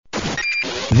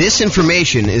This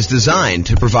information is designed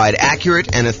to provide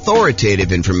accurate and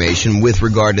authoritative information with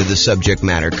regard to the subject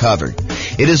matter covered.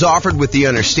 It is offered with the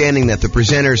understanding that the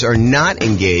presenters are not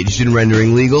engaged in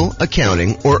rendering legal,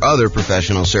 accounting, or other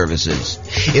professional services.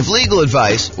 If legal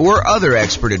advice or other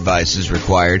expert advice is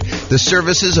required, the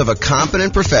services of a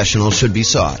competent professional should be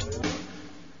sought.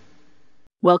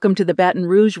 Welcome to the Baton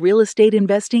Rouge Real Estate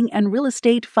Investing and Real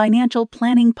Estate Financial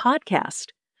Planning Podcast.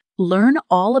 Learn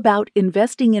all about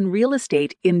investing in real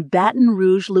estate in Baton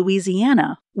Rouge,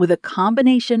 Louisiana, with a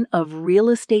combination of real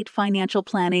estate financial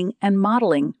planning and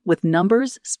modeling with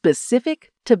numbers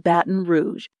specific to Baton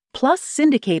Rouge, plus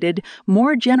syndicated,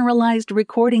 more generalized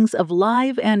recordings of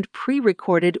live and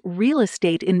pre-recorded real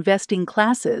estate investing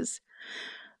classes.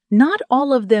 Not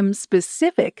all of them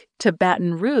specific to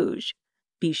Baton Rouge.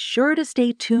 Be sure to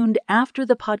stay tuned after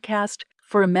the podcast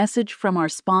for a message from our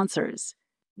sponsors.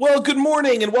 Well, good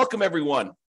morning and welcome,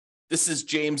 everyone. This is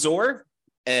James Orr,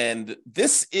 and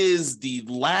this is the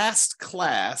last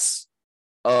class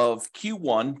of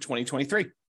Q1 2023.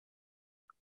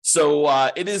 So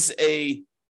it is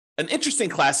an interesting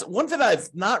class, one that I've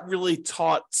not really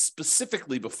taught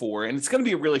specifically before, and it's going to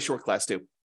be a really short class too.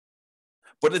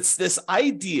 But it's this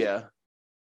idea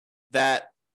that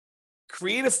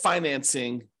creative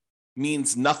financing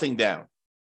means nothing down.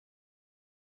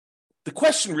 The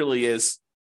question really is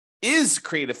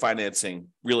creative financing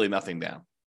really nothing down?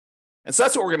 And so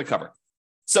that's what we're going to cover.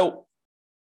 So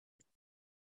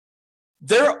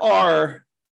there are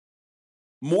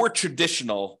more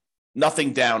traditional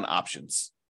nothing down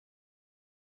options.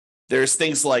 There's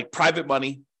things like private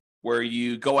money, where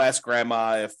you go ask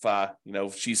grandma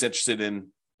if she's interested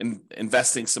in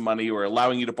investing some money or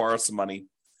allowing you to borrow some money.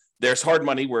 There's hard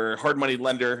money, where hard money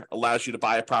lender allows you to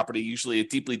buy a property, usually a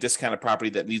deeply discounted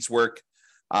property that needs work.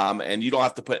 And you don't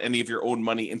have to put any of your own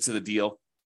money into the deal.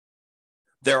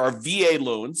 There are VA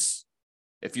loans,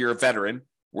 if you're a veteran,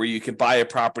 where you can buy a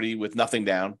property with nothing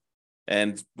down.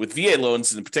 And with VA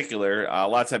loans in particular, a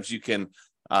lot of times you can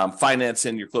finance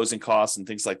in your closing costs and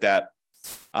things like that.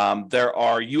 There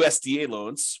are USDA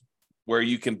loans, where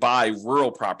you can buy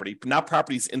rural property, but not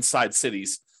properties inside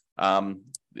cities.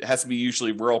 It has to be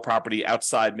usually rural property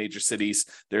outside major cities.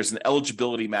 There's an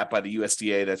eligibility map by the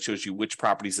USDA that shows you which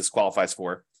properties this qualifies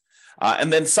for.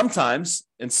 And then sometimes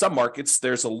in some markets,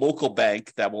 there's a local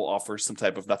bank that will offer some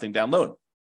type of nothing down loan.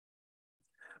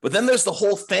 But then there's the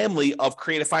whole family of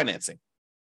creative financing.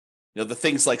 The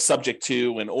things like subject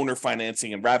to and owner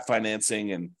financing and wrap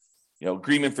financing and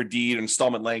agreement for deed,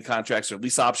 installment land contracts, or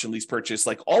lease option, lease purchase,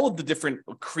 like all of the different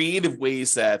creative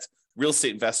ways that real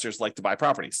estate investors like to buy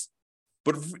properties.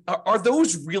 But are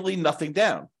those really nothing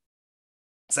down?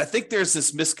 Because I think there's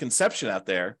this misconception out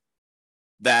there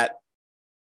that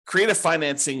creative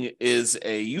financing is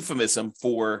a euphemism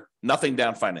for nothing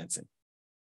down financing.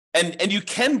 And you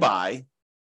can buy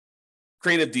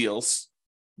creative deals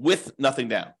with nothing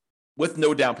down, with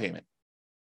no down payment.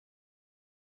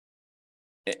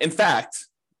 In fact,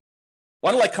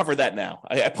 why don't I cover that now?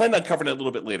 I plan on covering it a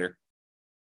little bit later,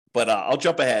 but I'll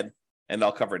jump ahead and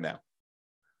I'll cover it now.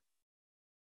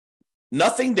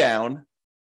 Nothing down,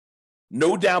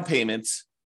 no down payments,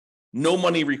 no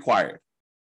money required.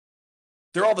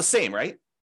 They're all the same, right?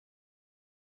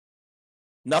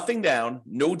 Nothing down,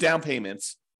 no down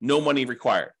payments, no money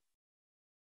required.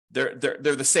 They're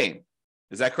the same.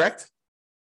 Is that correct?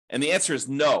 And the answer is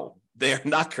no, they are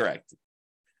not correct.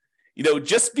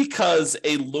 Just because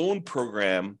a loan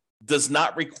program does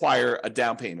not require a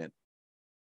down payment,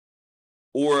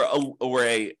 or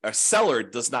a seller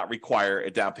does not require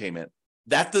a down payment,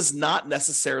 that does not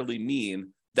necessarily mean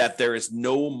that there is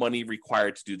no money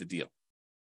required to do the deal.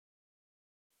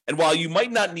 And while you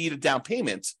might not need a down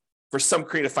payment for some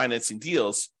creative financing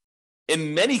deals,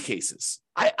 in many cases,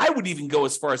 I would even go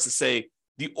as far as to say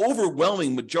the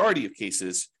overwhelming majority of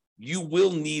cases, you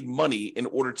will need money in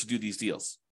order to do these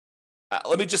deals.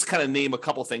 Let me just kind of name a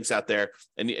couple things out there,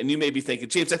 and you may be thinking,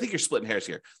 James, I think you're splitting hairs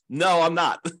here. No, I'm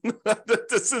not.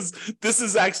 This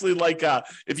is actually like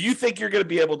if you think you're going to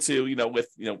be able to, with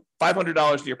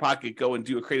 $500 in your pocket, go and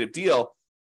do a creative deal,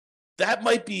 that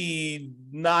might be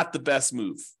not the best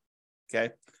move.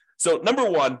 Okay, so number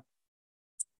one,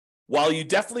 while you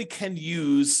definitely can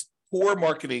use poor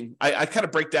marketing, I kind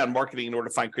of break down marketing in order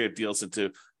to find creative deals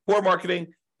into poor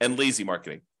marketing and lazy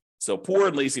marketing. So poor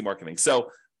and lazy marketing.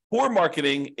 So poor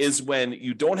marketing is when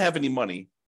you don't have any money,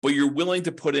 but you're willing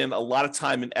to put in a lot of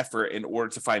time and effort in order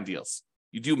to find deals.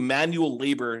 You do manual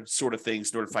labor sort of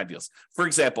things in order to find deals. For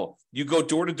example, you go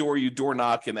door to door, you door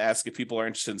knock and ask if people are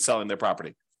interested in selling their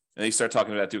property. And they start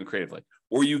talking about doing creatively.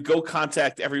 or you go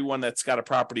contact everyone that's got a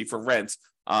property for rent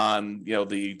on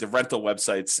the rental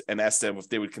websites and ask them if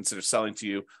they would consider selling to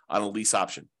you on a lease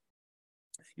option.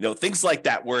 Things like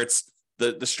that, where it's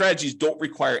the strategies don't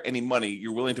require any money.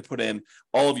 You're willing to put in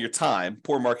all of your time,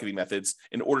 poor marketing methods,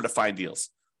 in order to find deals.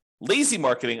 Lazy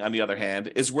marketing, on the other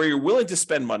hand, is where you're willing to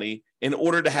spend money in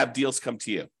order to have deals come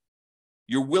to you.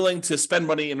 You're willing to spend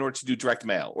money in order to do direct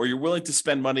mail, or you're willing to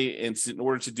spend money in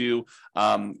order to do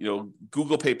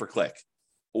Google pay-per-click,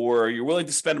 or you're willing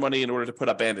to spend money in order to put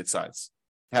up bandit signs,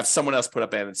 have someone else put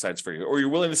up bandit signs for you, or you're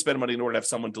willing to spend money in order to have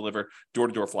someone deliver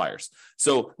door-to-door flyers.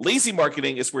 So lazy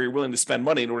marketing is where you're willing to spend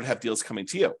money in order to have deals coming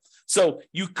to you. So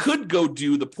you could go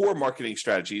do the poor marketing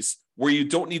strategies where you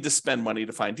don't need to spend money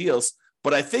to find deals.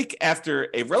 But I think after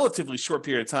a relatively short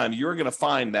period of time, you're going to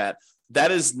find that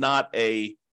that is not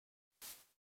a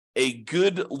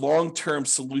good long-term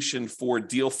solution for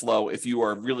deal flow if you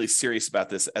are really serious about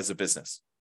this as a business.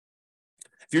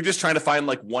 If you're just trying to find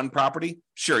like one property,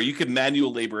 sure, you can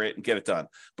manual labor it and get it done.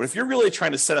 But if you're really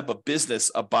trying to set up a business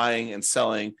of buying and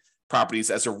selling properties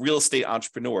as a real estate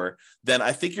entrepreneur, then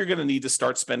I think you're going to need to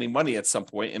start spending money at some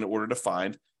point in order to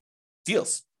find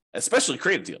deals, especially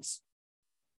creative deals.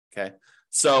 Okay.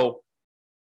 So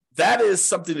that is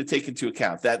something to take into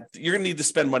account, that you're going to need to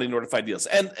spend money in order to find deals.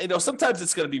 And, sometimes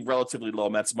it's going to be relatively low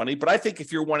amounts of money, but I think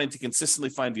if you're wanting to consistently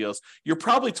find deals, you're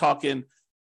probably talking,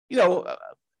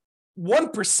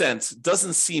 1%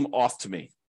 doesn't seem off to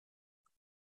me.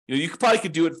 You probably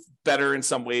could do it better in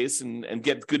some ways and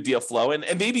get good deal flow. And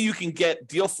maybe you can get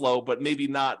deal flow, but maybe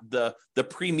not the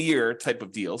premier type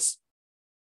of deals.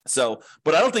 So,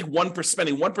 but I don't think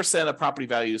spending 1% of property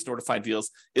values in order to find deals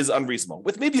is unreasonable,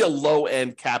 with maybe a low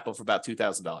end cap of about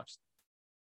 $2,000.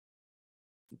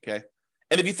 Okay.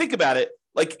 And if you think about it,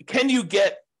 like, can you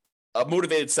get a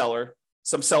motivated seller,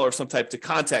 some seller of some type, to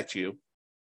contact you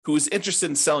who is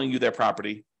interested in selling you their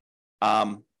property?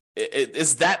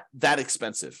 Is that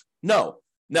expensive? No.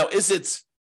 Now, is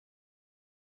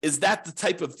that the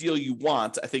type of deal you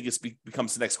want? I think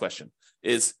becomes the next question.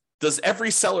 Does every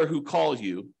seller who calls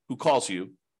you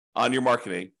on your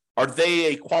marketing, are they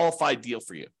a qualified deal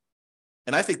for you?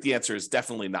 And I think the answer is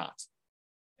definitely not.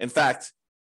 In fact,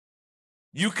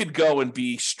 you could go and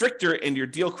be stricter in your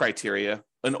deal criteria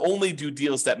and only do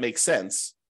deals that make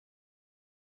sense.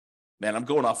 Man, I'm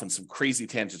going off on some crazy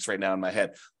tangents right now in my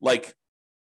head. Like,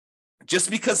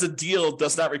 just because a deal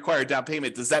does not require down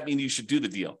payment, does that mean you should do the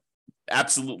deal?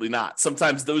 Absolutely not.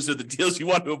 Sometimes those are the deals you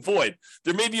want to avoid.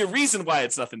 There may be a reason why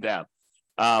it's nothing down.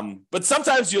 But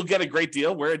sometimes you'll get a great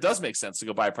deal where it does make sense to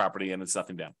go buy a property and it's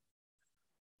nothing down.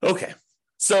 Okay.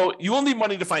 So you will need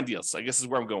money to find deals, I guess is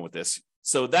where I'm going with this.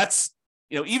 So that's,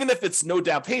 even if it's no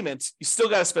down payment, you still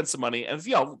got to spend some money. And,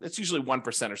 it's usually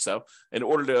 1% or so in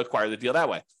order to acquire the deal that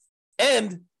way.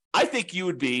 And I think you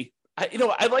would be,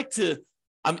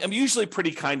 I'm usually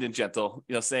pretty kind and gentle,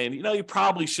 saying, you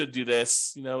probably should do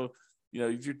this,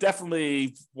 you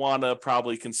definitely want to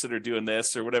probably consider doing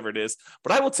this or whatever it is.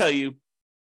 But I will tell you,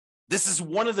 this is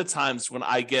one of the times when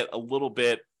I get a little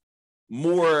bit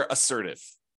more assertive.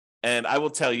 And I will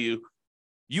tell you,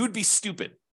 you would be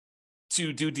stupid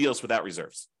to do deals without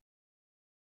reserves.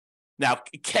 Now,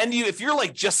 can you, if you're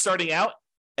like just starting out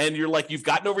and you're like, you've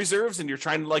got no reserves and you're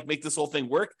trying to like make this whole thing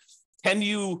work, can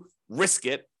you risk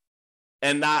it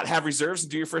and not have reserves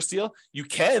and do your first deal? You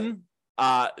can.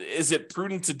 Is it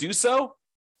prudent to do so?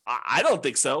 I don't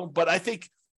think so, but I think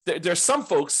there's some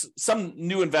folks, some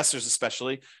new investors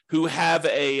especially, who have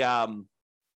their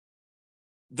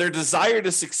desire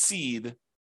to succeed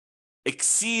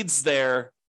exceeds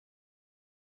their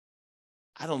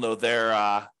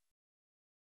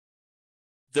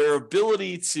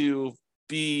ability to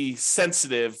be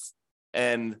sensitive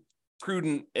and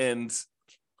prudent and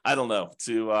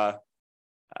to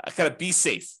kind of be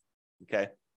safe. Okay.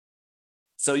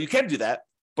 So you can do that,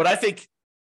 but I think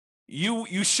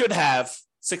you should have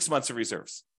 6 months of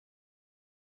reserves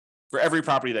for every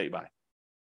property that you buy.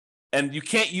 And you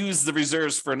can't use the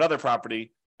reserves for another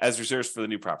property as reserves for the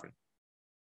new property.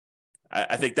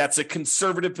 I think that's a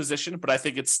conservative position, but I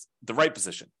think it's the right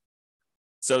position.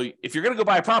 So if you're going to go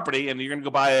buy a property and you're going to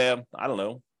go buy a,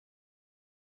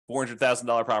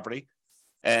 $400,000 property,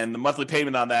 and the monthly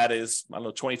payment on that is,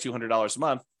 $2,200 a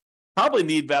month, probably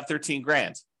need about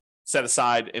 $13,000 set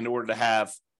aside in order to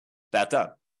have that done.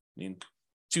 I mean,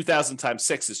 2,000 times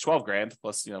 6 is $12,000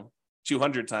 plus,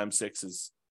 200 times 6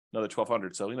 is another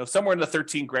 1,200. So, somewhere in the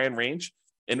 $13,000 range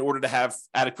in order to have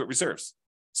adequate reserves.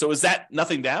 So is that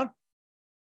nothing down?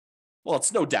 Well,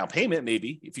 it's no down payment,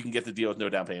 maybe, if you can get the deal with no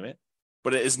down payment.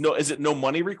 But is it no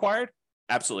money required?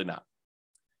 Absolutely not.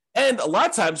 And a lot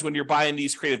of times when you're buying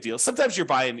these creative deals, sometimes you're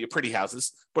buying pretty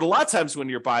houses, but a lot of times when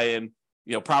you're buying,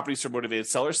 properties from motivated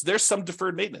sellers, there's some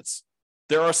deferred maintenance.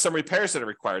 There are some repairs that are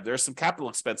required. There are some capital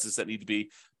expenses that need to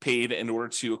be paid in order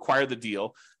to acquire the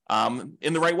deal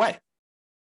in the right way.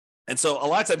 And so a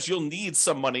lot of times you'll need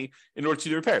some money in order to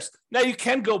do repairs. Now you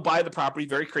can go buy the property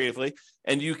very creatively,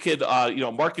 and you could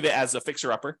market it as a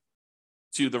fixer-upper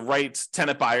to the right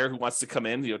tenant buyer who wants to come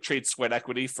in, trade sweat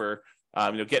equity for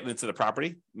getting into the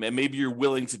property. Maybe you're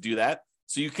willing to do that.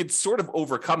 So you could sort of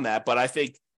overcome that. But I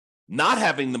think not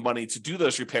having the money to do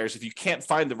those repairs, if you can't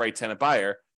find the right tenant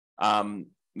buyer,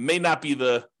 may not be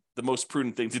the most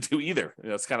prudent thing to do either.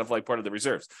 It's kind of like part of the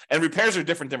reserves. And repairs are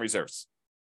different than reserves.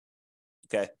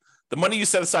 Okay. The money you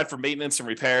set aside for maintenance and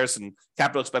repairs and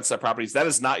capital expenses on properties, that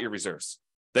is not your reserves.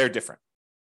 They're different.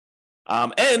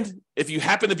 And if you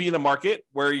happen to be in a market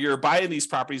where you're buying these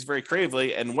properties very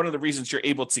creatively, and one of the reasons you're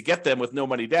able to get them with no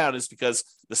money down is because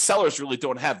the sellers really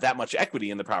don't have that much equity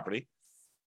in the property,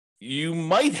 you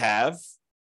might have,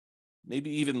 maybe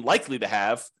even likely to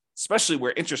have, especially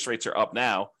where interest rates are up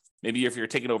now, maybe if you're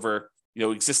taking over,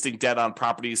 existing debt on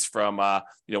properties from,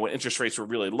 when interest rates were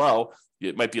really low,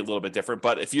 it might be a little bit different.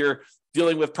 But if you're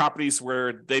dealing with properties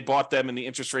where they bought them and the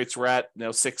interest rates were at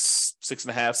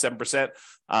 6.5%,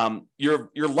 7%, you're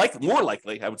more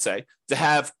likely, I would say, to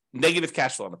have negative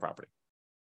cash flow on the property.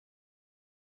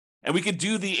 And we could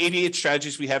do the 88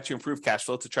 strategies we have to improve cash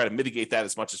flow to try to mitigate that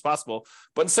as much as possible.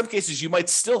 But in some cases, you might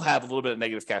still have a little bit of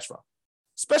negative cash flow,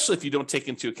 especially if you don't take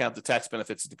into account the tax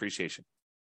benefits of depreciation.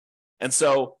 And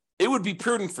so it would be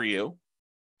prudent for you,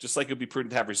 just like it would be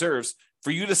prudent to have reserves,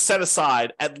 for you to set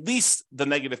aside at least the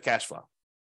negative cash flow.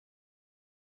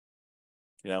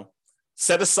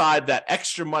 Set aside that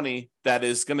extra money that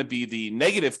is going to be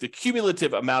the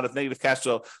cumulative amount of negative cash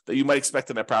flow that you might expect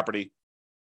in that property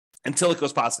until it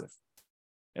goes positive.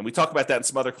 And we talk about that in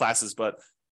some other classes, but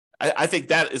I think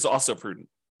that is also prudent.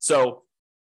 So,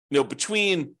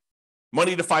 between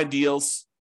money to find deals,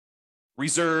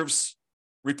 reserves,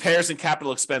 repairs and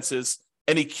capital expenses,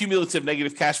 any cumulative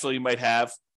negative cash flow you might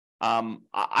have,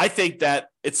 I think that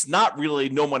it's not really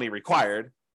no money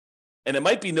required, and it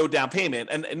might be no down payment.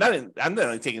 And I'm not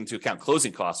only taking into account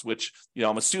closing costs, which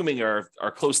I'm assuming are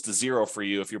close to zero for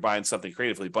you if you're buying something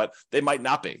creatively, but they might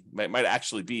not be. Might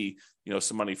actually be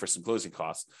some money for some closing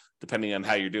costs, depending on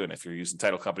how you're doing. If you're using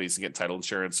title companies and getting title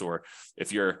insurance, or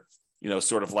if you're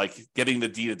sort of like getting the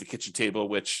deed at the kitchen table,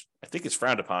 which I think is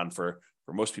frowned upon for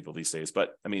most people these days.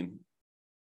 But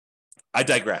I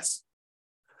digress.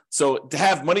 So to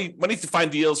have money to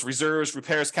find deals, reserves,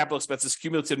 repairs, capital expenses,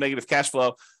 cumulative negative cash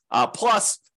flow,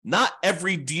 plus not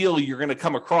every deal you're going to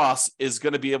come across is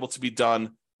going to be able to be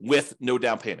done with no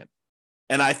down payment.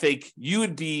 And I think you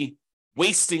would be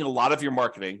wasting a lot of your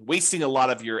marketing, wasting a lot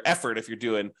of your effort if you're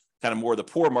doing kind of more of the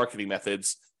poor marketing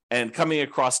methods and coming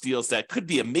across deals that could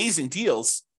be amazing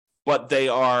deals, but they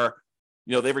are,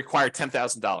 they require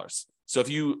 $10,000. So if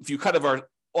you kind of are,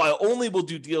 I only will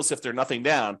do deals if they're nothing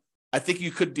down, I think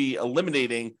you could be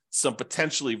eliminating some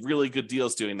potentially really good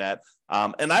deals doing that.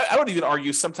 And I would even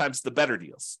argue sometimes the better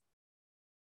deals.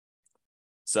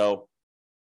 So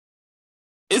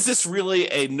is this really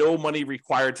a no money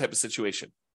required type of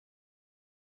situation?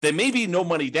 There may be no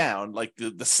money down, like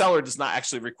the seller does not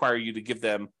actually require you to give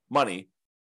them money,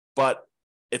 but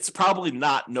it's probably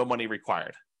not no money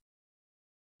required.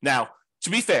 Now, to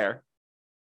be fair,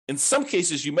 in some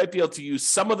cases, you might be able to use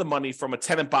some of the money from a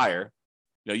tenant buyer.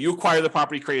 You acquire the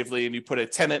property creatively and you put a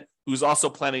tenant who's also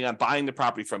planning on buying the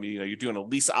property from you. You're doing a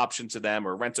lease option to them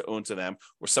or rent to own to them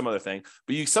or some other thing.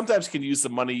 But you sometimes can use the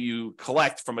money you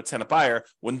collect from a tenant buyer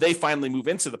when they finally move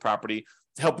into the property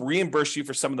to help reimburse you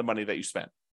for some of the money that you spent.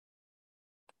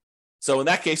 So in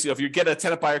that case, if you get a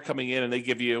tenant buyer coming in and they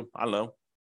give you, 1%,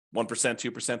 2%,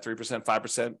 3%,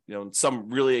 5%, in some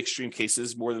really extreme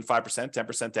cases, more than 5%,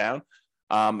 10% down,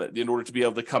 in order to be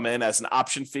able to come in as an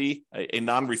option fee, a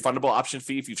non-refundable option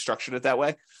fee if you've structured it that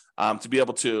way, to be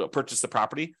able to purchase the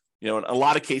property. In a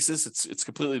lot of cases, it's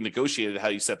completely negotiated how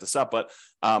you set this up, but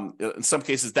in some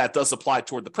cases that does apply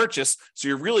toward the purchase. So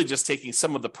you're really just taking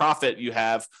some of the profit you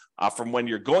have from when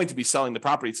you're going to be selling the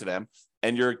property to them,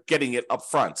 and you're getting it up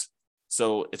front.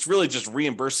 So it's really just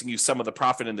reimbursing you some of the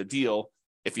profit in the deal,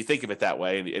 if you think of it that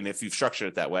way, and if you've structured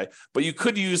it that way. But you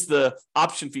could use the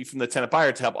option fee from the tenant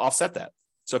buyer to help offset that.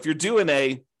 So if you're doing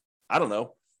a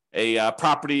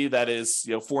property that is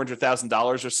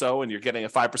 $400,000 or so, and you're getting a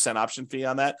 5% option fee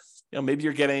on that, maybe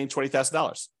you're getting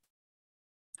 $20,000,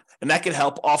 and that could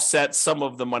help offset some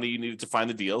of the money you needed to find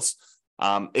the deals.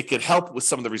 It could help with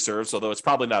some of the reserves, although it's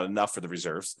probably not enough for the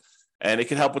reserves, and it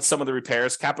can help with some of the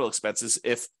repairs, capital expenses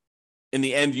if in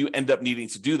the end, you end up needing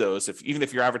to do those. Even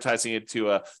if you're advertising it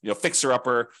to a fixer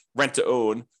upper, rent to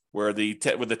own, where the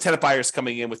tenant buyer is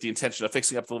coming in with the intention of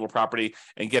fixing up the little property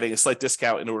and getting a slight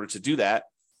discount in order to do that.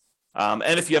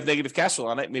 And if you have negative cash flow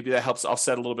on it, maybe that helps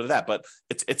offset a little bit of that. But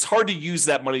it's hard to use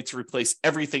that money to replace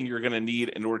everything you're going to need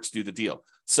in order to do the deal.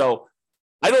 So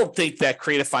I don't think that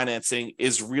creative financing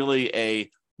is really a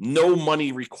no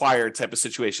money required type of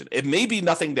situation. It may be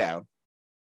nothing down,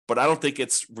 but I don't think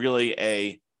it's really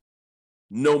a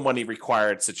no money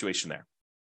required situation there.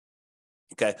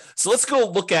 Okay, so let's go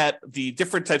look at the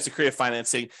different types of creative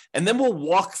financing, and then we'll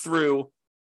walk through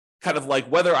kind of like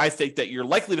whether I think that you're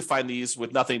likely to find these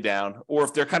with nothing down, or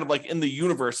if they're kind of like in the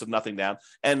universe of nothing down,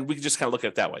 and we can just kind of look at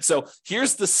it that way. So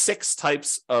here's the 6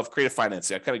 types of creative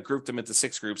financing. I kind of grouped them into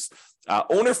 6 groups.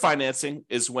 Owner financing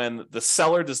is when the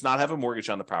seller does not have a mortgage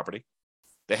on the property.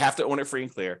 They have to own it free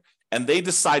and clear, and they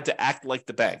decide to act like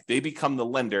the bank. They become the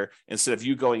lender instead of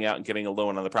you going out and getting a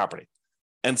loan on the property.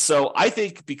 And so I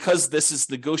think because this is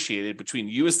negotiated between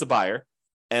you as the buyer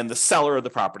and the seller of the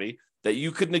property, that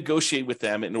you could negotiate with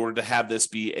them in order to have this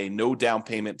be a no down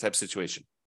payment type situation.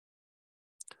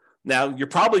 Now, you're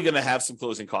probably going to have some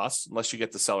closing costs unless you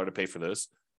get the seller to pay for those.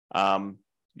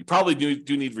 You probably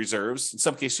do need reserves. In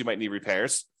some cases, you might need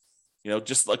repairs,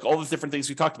 just like all the different things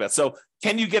we talked about. So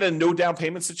can you get a no down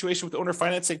payment situation with owner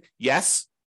financing? Yes.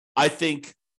 I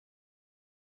think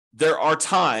there are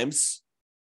times,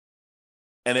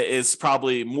 and it is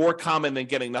probably more common than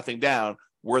getting nothing down,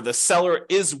 where the seller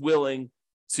is willing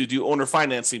to do owner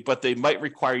financing, but they might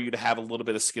require you to have a little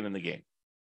bit of skin in the game,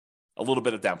 a little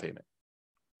bit of down payment.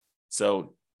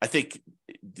 So I think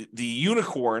the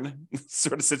unicorn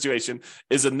sort of situation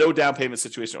is a no down payment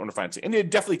situation, owner financing, and you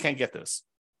definitely can get this.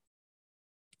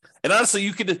 And honestly,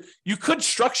 you could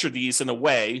structure these in a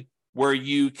way where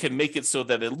you can make it so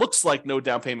that it looks like no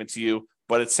down payment to you,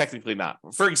 but it's technically not.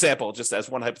 For example, just as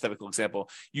one hypothetical example,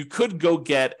 you could go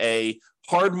get a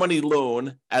hard money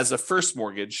loan as a first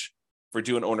mortgage for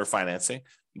doing owner financing,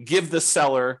 give the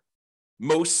seller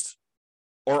most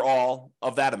or all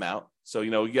of that amount. So,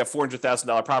 you have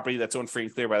 $400,000 property that's owned free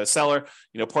and clear by the seller.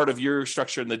 Part of your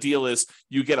structure in the deal is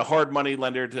you get a hard money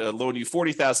lender to loan you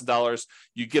 $40,000.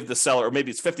 You give the seller, or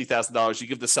maybe it's $50,000. You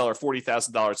give the seller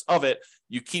 $40,000 of it.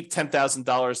 You keep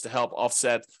 $10,000 to help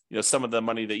offset, some of the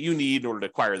money that you need in order to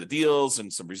acquire the deals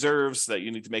and some reserves that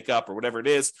you need to make up or whatever it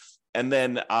is. And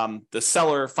then the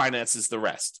seller finances the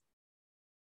rest.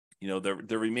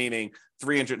 The remaining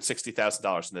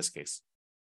 $360,000 in this case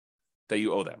that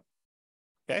you owe them.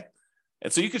 Okay.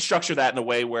 And so you could structure that in a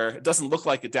way where it doesn't look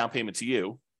like a down payment to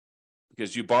you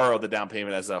because you borrow the down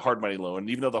payment as a hard money loan.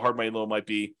 Even though the hard money loan might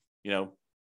be,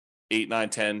 8, 9,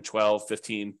 10, 12,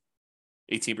 15,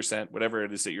 18%, whatever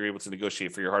it is that you're able to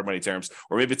negotiate for your hard money terms,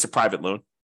 or maybe it's a private loan.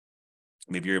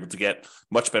 Maybe you're able to get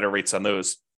much better rates on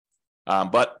those.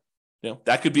 But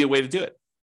that could be a way to do it.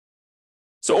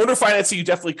 So owner financing, you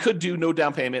definitely could do no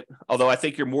down payment, although I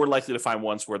think you're more likely to find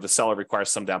ones where the seller requires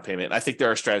some down payment. And I think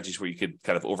there are strategies where you could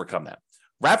kind of overcome that.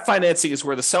 Wrap financing is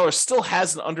where the seller still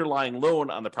has an underlying loan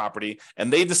on the property,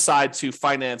 and they decide to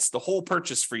finance the whole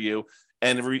purchase for you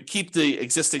and keep the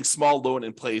existing small loan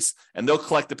in place, and they'll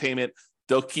collect the payment.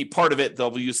 They'll keep part of it.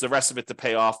 They'll use the rest of it to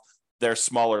pay off their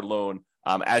smaller loan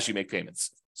as you make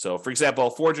payments. So, for example,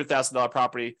 $400,000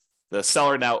 property, the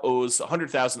seller now owes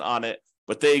 $100,000 on it,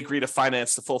 but they agree to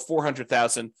finance the full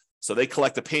 $400,000. So they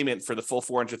collect the payment for the full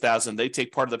 $400,000. They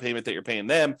take part of the payment that you're paying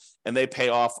them, and they pay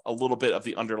off a little bit of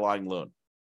the underlying loan.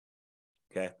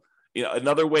 Okay.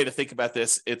 Another way to think about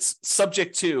this, it's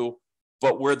subject to,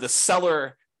 but where the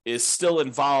seller is still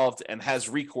involved and has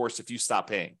recourse if you stop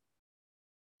paying.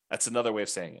 That's another way of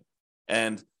saying it.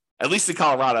 And at least in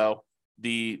Colorado,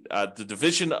 the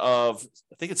division of,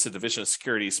 I think it's the Division of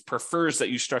Securities, prefers that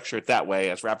you structure it that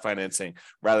way as wrap financing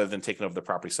rather than taking over the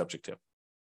property subject to.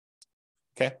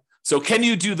 Okay. So can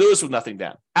you do those with nothing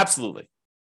down? Absolutely.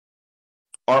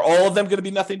 Are all of them going to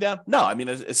be nothing down? No. I mean,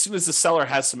 as soon as the seller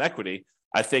has some equity,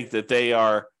 I think that they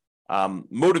are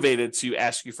motivated to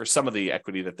ask you for some of the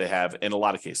equity that they have in a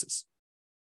lot of cases.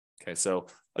 Okay. So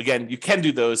again, you can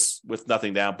do those with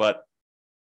nothing down, but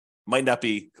might not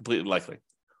be completely likely.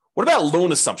 What about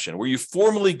loan assumption, where you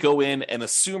formally go in and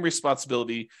assume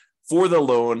responsibility for the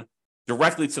loan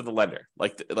directly to the lender?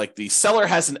 Like the seller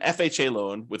has an FHA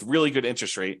loan with really good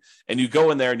interest rate, and you go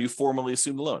in there and you formally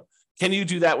assume the loan. Can you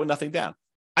do that with nothing down?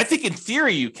 I think in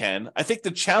theory you can. I think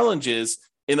the challenge is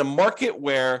in a market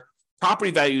where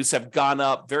property values have gone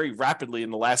up very rapidly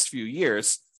in the last few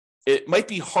years, it might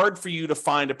be hard for you to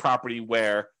find a property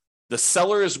where the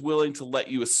seller is willing to let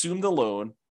you assume the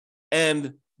loan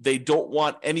and they don't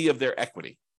want any of their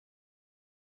equity.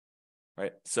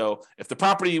 right? So if the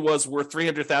property was worth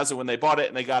 $300,000 when they bought it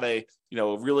and they got a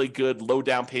really good low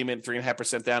down payment,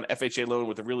 3.5% down FHA loan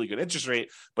with a really good interest rate,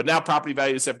 but now property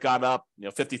values have gone up,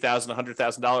 $50,000,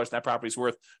 $100,000, that property's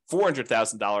worth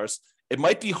 $400,000. It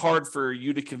might be hard for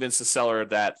you to convince the seller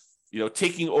that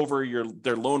taking over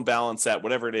their loan balance at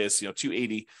whatever it is,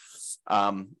 280,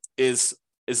 is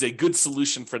a good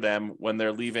solution for them when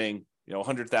they're leaving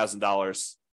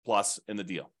 $100,000 plus in the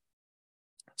deal.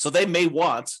 So they may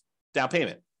want down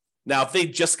payment. Now, if they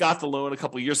just got the loan a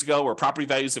couple of years ago, where property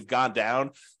values have gone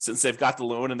down since they've got the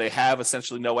loan and they have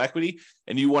essentially no equity,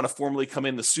 and you want to formally come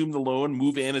in, assume the loan,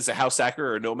 move in as a house hacker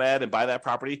or a nomad and buy that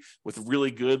property with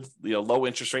really good, low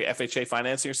interest rate FHA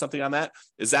financing or something on that,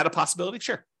 is that a possibility?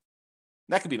 Sure.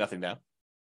 That could be nothing down.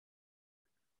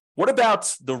 What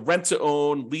about the rent to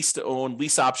own, lease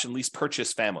option, lease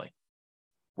purchase family,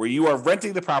 where you are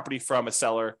renting the property from a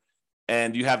seller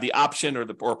and you have the option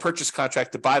or purchase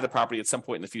contract to buy the property at some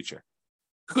point in the future?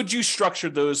 Could you structure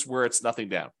those where it's nothing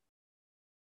down?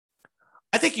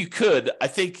 I think you could. I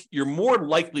think you're more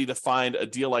likely to find a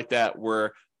deal like that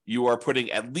where you are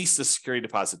putting at least a security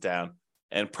deposit down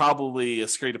and probably a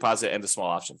security deposit and a small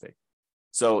option fee.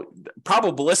 So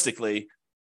probabilistically,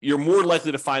 you're more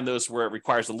likely to find those where it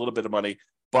requires a little bit of money.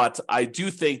 But I do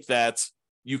think that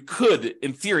you could,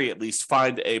 in theory at least,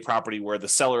 find a property where the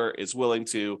seller is willing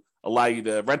to allow you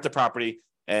to rent the property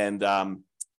and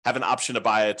have an option to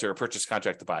buy it or a purchase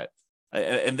contract to buy it.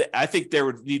 And I think there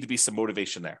would need to be some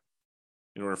motivation there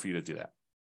in order for you to do that.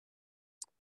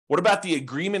 What about the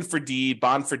agreement for deed,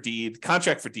 bond for deed,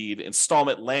 contract for deed,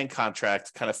 installment land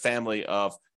contract kind of family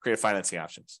of creative financing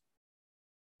options?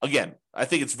 Again, I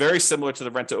think it's very similar to the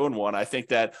rent to own one. I think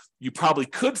that you probably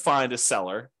could find a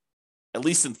seller, at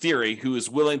least in theory, who is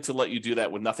willing to let you do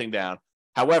that with nothing down.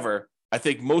 However, I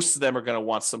think most of them are going to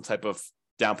want some type of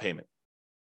down payment.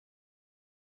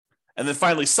 And then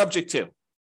finally, subject to.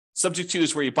 Subject to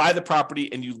is where you buy the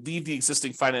property and you leave the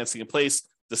existing financing in place.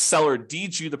 The seller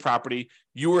deeds you the property.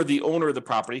 You are the owner of the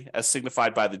property, as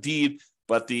signified by the deed,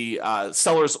 but the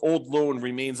seller's old loan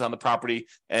remains on the property.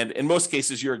 And in most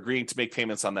cases, you're agreeing to make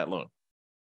payments on that loan.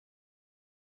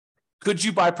 Could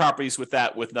you buy properties with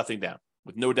that with nothing down,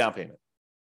 with no down payment?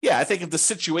 Yeah, I think if the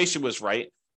situation was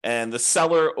right and the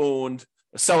seller owed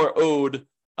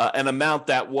an amount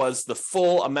that was the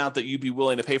full amount that you'd be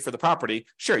willing to pay for the property,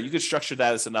 sure, you could structure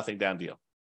that as a nothing down deal.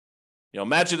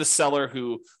 Imagine a seller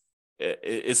who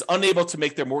is unable to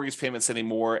make their mortgage payments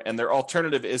anymore, and their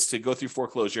alternative is to go through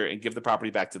foreclosure and give the property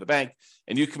back to the bank.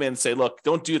 And you come in and say, look,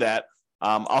 don't do that.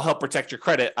 I'll help protect your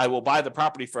credit. I will buy the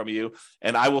property from you,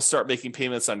 and I will start making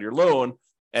payments on your loan.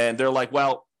 And they're like,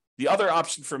 well, the other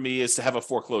option for me is to have a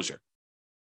foreclosure.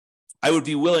 I would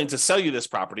be willing to sell you this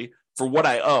property for what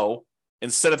I owe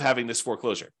instead of having this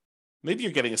foreclosure. Maybe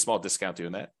you're getting a small discount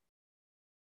doing that.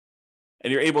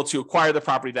 And you're able to acquire the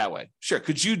property that way. Sure.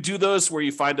 Could you do those where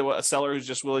you find a seller who's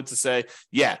just willing to say,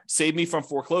 yeah, save me from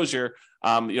foreclosure,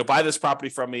 buy this property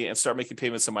from me and start making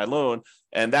payments on my loan,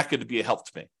 and that could be a help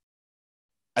to me?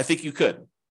 I think you could.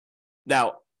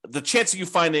 Now, the chance of you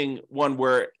finding one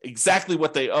where exactly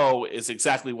what they owe is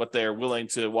exactly what they're willing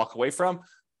to walk away from,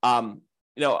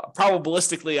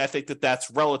 probabilistically, I think that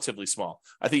that's relatively small.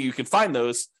 I think you can find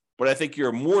those, but I think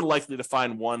you're more likely to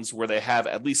find ones where they have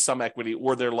at least some equity,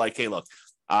 or they're like, hey, look,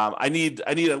 I need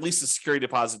at least a security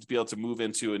deposit to be able to move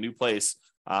into a new place.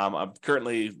 I'm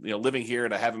currently living here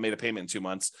and I haven't made a payment in 2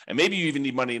 months. And maybe you even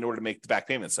need money in order to make the back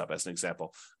payments up, as an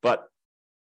example. But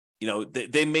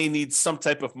they may need some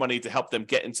type of money to help them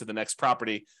get into the next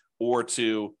property, or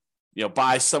to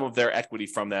buy some of their equity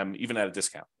from them, even at a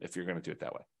discount, if you're going to do it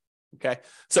that way. Okay,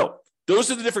 so those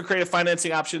are the different creative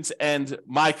financing options, and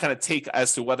my kind of take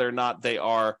as to whether or not they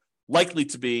are likely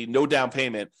to be no down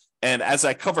payment. And as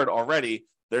I covered already,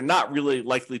 they're not really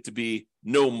likely to be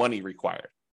no money required.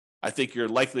 I think you're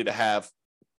likely to have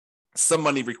some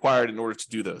money required in order to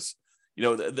do those.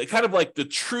 The kind of like the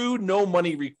true no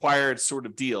money required sort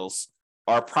of deals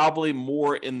are probably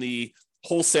more in the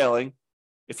wholesaling,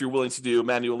 if you're willing to do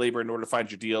manual labor in order to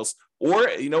find your deals, or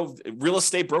real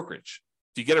estate brokerage.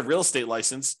 If you get a real estate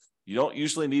license, you don't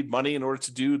usually need money in order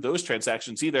to do those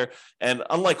transactions either. And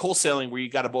unlike wholesaling, where you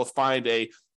got to both find a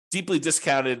deeply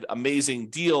discounted, amazing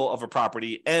deal of a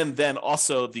property, and then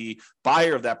also the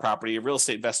buyer of that property, a real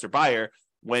estate investor buyer,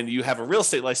 when you have a real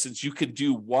estate license, you could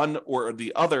do one or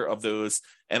the other of those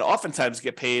and oftentimes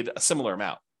get paid a similar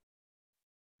amount.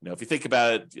 If you think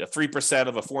about it, 3%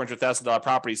 of a $400,000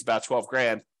 property is about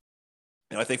 $12,000.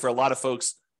 I think for a lot of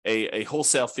folks, a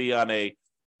wholesale fee on an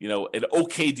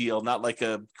okay deal, not like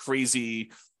a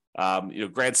crazy,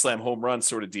 grand slam home run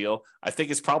sort of deal, I think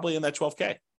is probably in that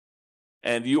 $12,000.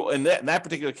 And you, in that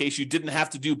particular case, you didn't have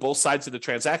to do both sides of the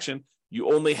transaction.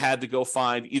 You only had to go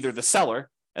find either the seller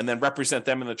and then represent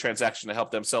them in the transaction to help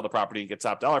them sell the property and get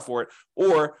top dollar for it,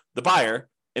 or the buyer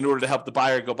in order to help the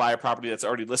buyer go buy a property that's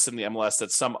already listed in the MLS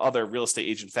that some other real estate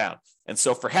agent found. And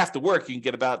so for half the work, you can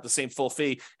get about the same full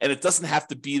fee, and it doesn't have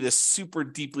to be this super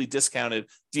deeply discounted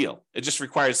deal. It just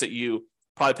requires that you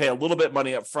probably pay a little bit of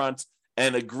money up front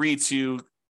and agree to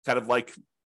kind of like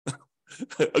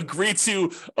agree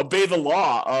to obey the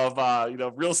law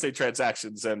of real estate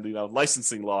transactions and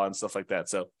licensing law and stuff like that.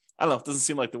 So I don't know, it doesn't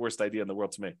seem like the worst idea in the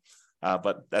world to me,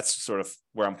 but that's sort of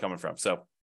where I'm coming from. So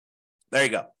there you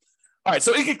go. All right,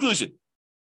 so in conclusion,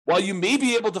 while you may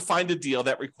be able to find a deal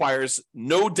that requires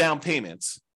no down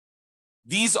payments,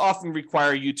 these often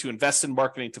require you to invest in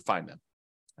marketing to find them.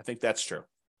 I think that's true.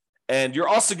 And you're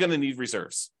also going to need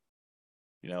reserves.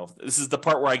 This is the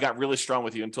part where I got really strong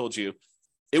with you and told you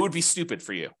it would be stupid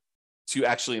for you to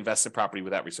actually invest in property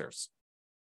without reserves.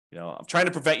 I'm trying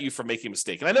to prevent you from making a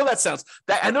mistake. And I know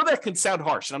that can sound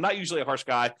harsh, and I'm not usually a harsh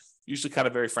guy, usually kind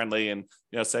of very friendly and,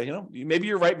 say, maybe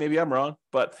you're right, maybe I'm wrong.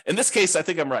 But in this case, I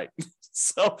think I'm right.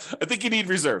 So I think you need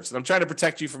reserves, and I'm trying to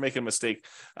protect you from making a mistake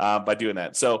by doing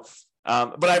that. So,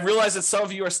 but I realize that some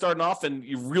of you are starting off and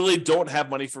you really don't have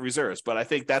money for reserves, but I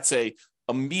think that's a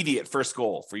immediate first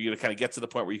goal for you to kind of get to the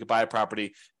point where you can buy a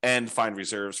property and find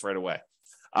reserves right away.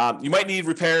 You might need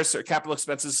repairs or capital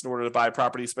expenses in order to buy a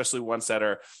property, especially ones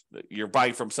that you're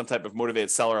buying from some type of motivated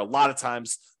seller. A lot of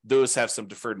times those have some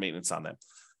deferred maintenance on them.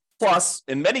 Plus,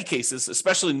 in many cases,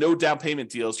 especially no down payment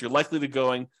deals, you're likely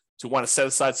to want to set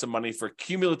aside some money for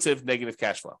cumulative negative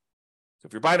cash flow. So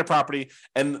if you're buying a property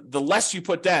and the less you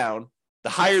put down,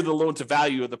 the higher the loan to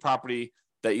value of the property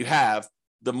that you have,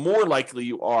 the more likely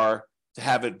you are to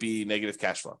have it be negative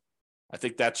cash flow. I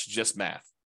think that's just math.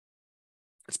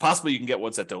 It's possible you can get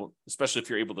ones that don't, especially if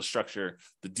you're able to structure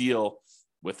the deal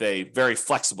with a very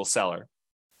flexible seller.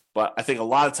 But I think a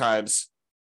lot of times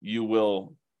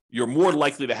you're more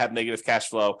likely to have negative cash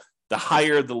flow the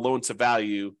higher the loan to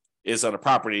value is on a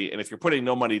property. And if you're putting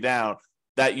no money down,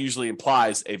 that usually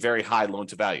implies a very high loan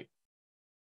to value.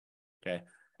 Okay.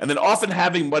 And then often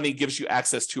having money gives you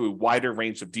access to a wider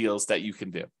range of deals that you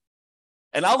can do.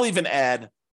 And I'll even add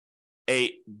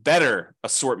a better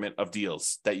assortment of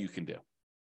deals that you can do.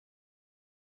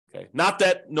 Okay. Not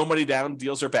that no money down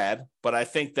deals are bad, but I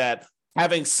think that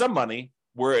having some money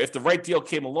where if the right deal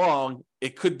came along,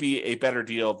 it could be a better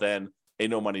deal than a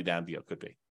no money down deal could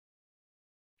be.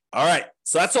 All right.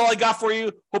 So that's all I got for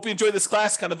you. Hope you enjoyed this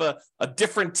class, kind of a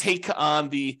different take on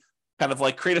the kind of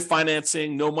like creative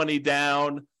financing, no money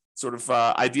down sort of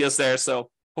ideas there. So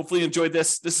hopefully you enjoyed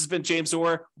this. This has been James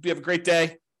Orr. Hope you have a great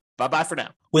day. Bye-bye for now.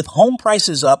 With home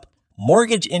prices up,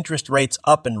 mortgage interest rates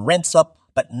up, and rents up,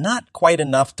 but not quite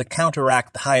enough to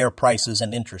counteract the higher prices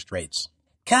and interest rates.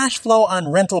 Cash flow on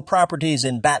rental properties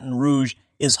in Baton Rouge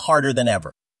is harder than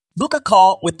ever. Book a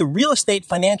call with the Real Estate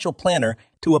Financial Planner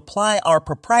to apply our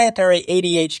proprietary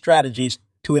 88 strategies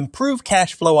to improve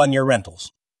cash flow on your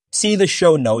rentals. See the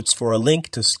show notes for a link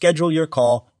to schedule your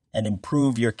call and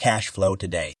improve your cash flow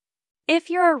today. If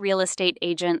you're a real estate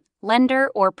agent, lender,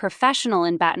 or professional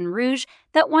in Baton Rouge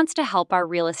that wants to help our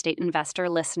real estate investor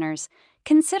listeners,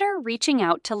 consider reaching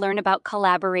out to learn about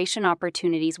collaboration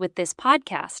opportunities with this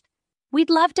podcast. We'd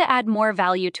love to add more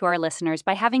value to our listeners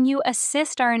by having you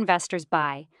assist our investors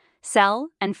buy, sell,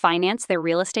 and finance their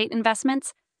real estate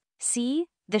investments. See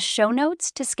the show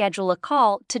notes to schedule a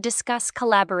call to discuss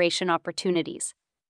collaboration opportunities.